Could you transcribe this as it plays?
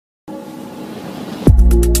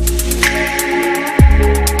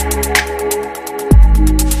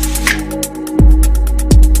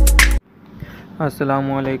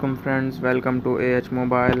Assalamu alaikum friends, welcome to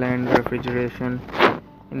Mobile and Refrigeration.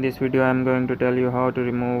 In this video I am going to tell you how to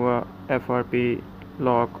remove a FRP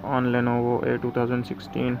lock on Lenovo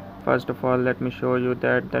A2016. First of all, let me show you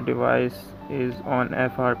that the device is on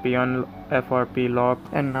FRP lock,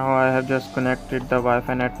 and now I have just connected the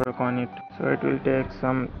Wi-Fi network on it, so it will take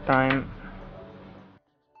some time.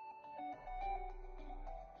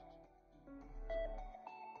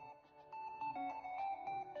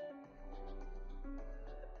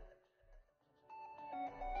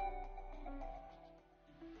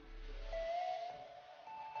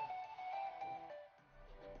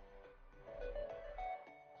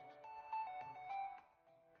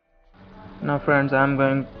 Now friends, I am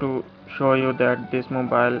going to show you that this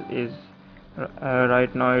mobile is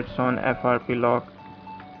right now it's on FRP lock.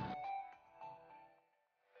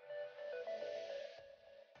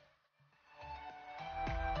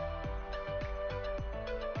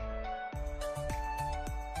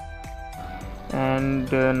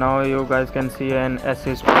 And now you guys can see an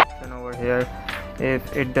assist option over here.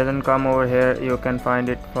 If it doesn't come over here, you can find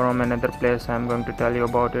it from another place. I'm going to tell you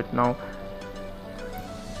about it now.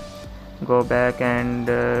 Go back and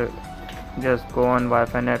just go on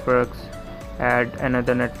Wi-Fi networks, add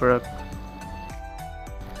another network.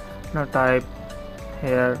 Now type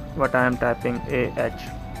here what I am typing,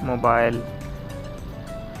 AH mobile,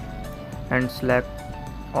 and select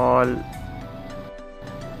all.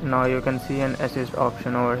 Now you can see an assist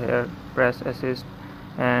option over here. Press assist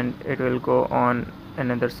and it will go on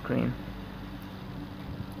another screen.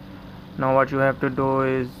 Now what you have to do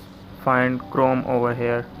is find Chrome over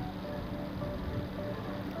here.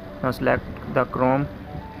 Now select the Chrome,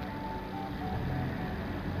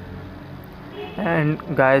 and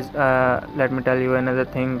guys, let me tell you another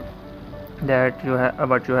thing, that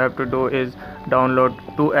what you have to do is download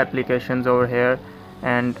two applications over here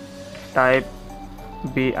and type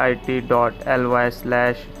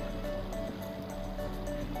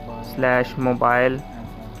bit.ly/mobile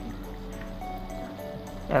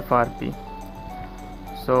FRP.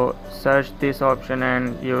 So search this option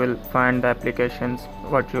and you will find the applications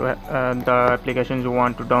the applications you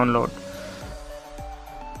want to download.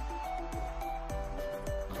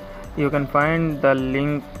 You can find the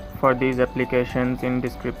link for these applications in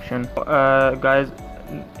description. Guys,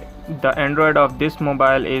 the Android of this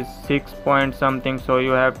mobile is 6 point something, so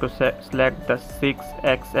you have to select the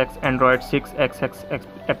 6xx Android 6xx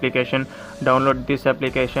application. Download this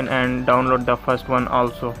application and download the first one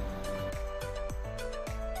also.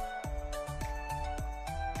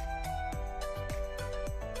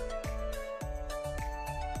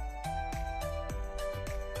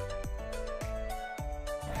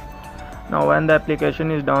 Now when the application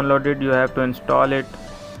is downloaded, you have to install it.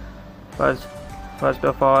 First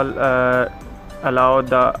of all, allow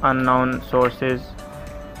the unknown sources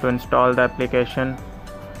to install the application.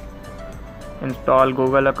 Install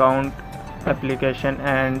Google account application,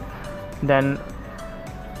 and then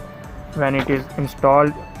when it is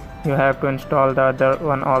installed, you have to install the other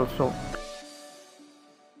one also.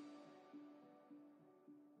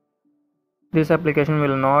 This application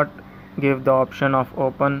will not give the option of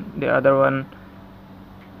open, the other one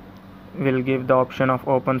will give the option of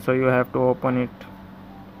open, so you have to open it.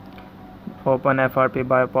 Open FRP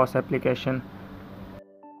bypass application.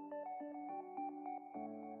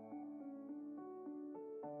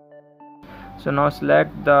 So now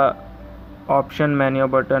select the option menu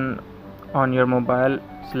button on your mobile,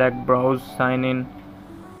 select browse, sign in.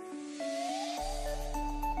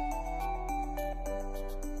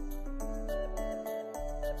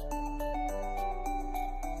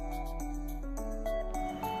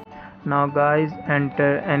 Now guys,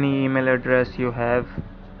 enter any email address you have,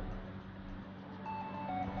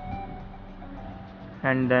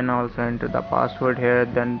 and then also enter the password here,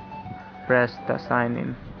 then press the sign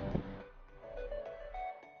in.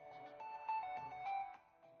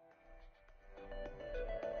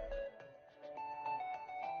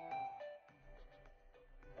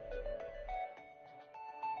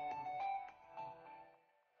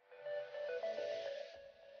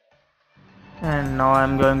 And now I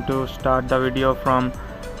am going to start the video from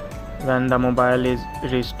when the mobile is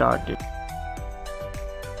restarted.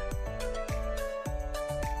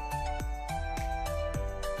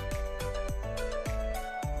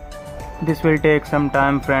 This will take some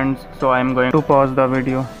time friends, so I am going to pause the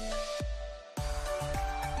video.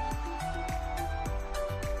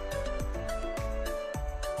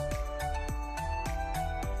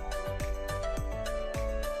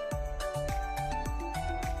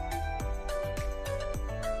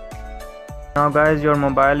 Now guys, your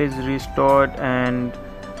mobile is restored and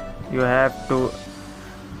you have to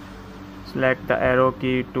select the arrow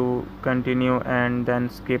key to continue and then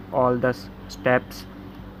skip all the steps,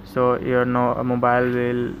 so your mobile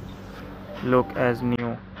will look as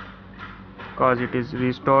new because it is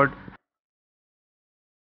restored.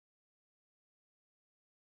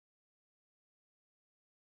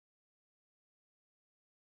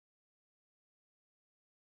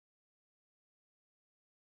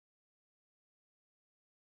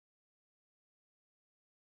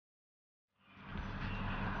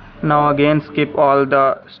 Now again skip all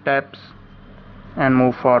the steps and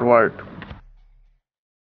move forward.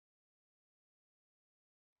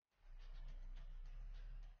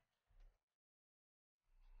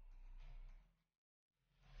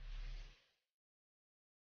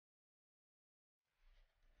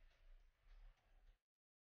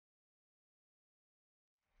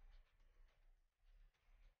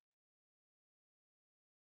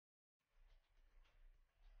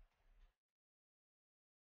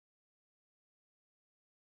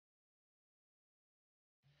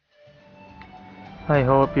 I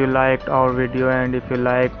hope you liked our video, and if you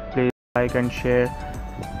like, please like and share,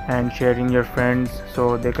 and sharing your friends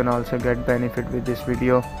so they can also get benefit with this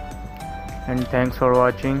video. And thanks for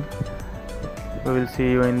watching. We will see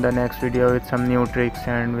you in the next video with some new tricks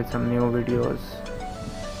and with some new videos.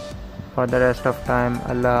 For the rest of time,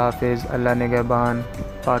 Allah Hafiz, Allah Nigaban,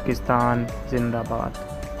 Pakistan Zindabad.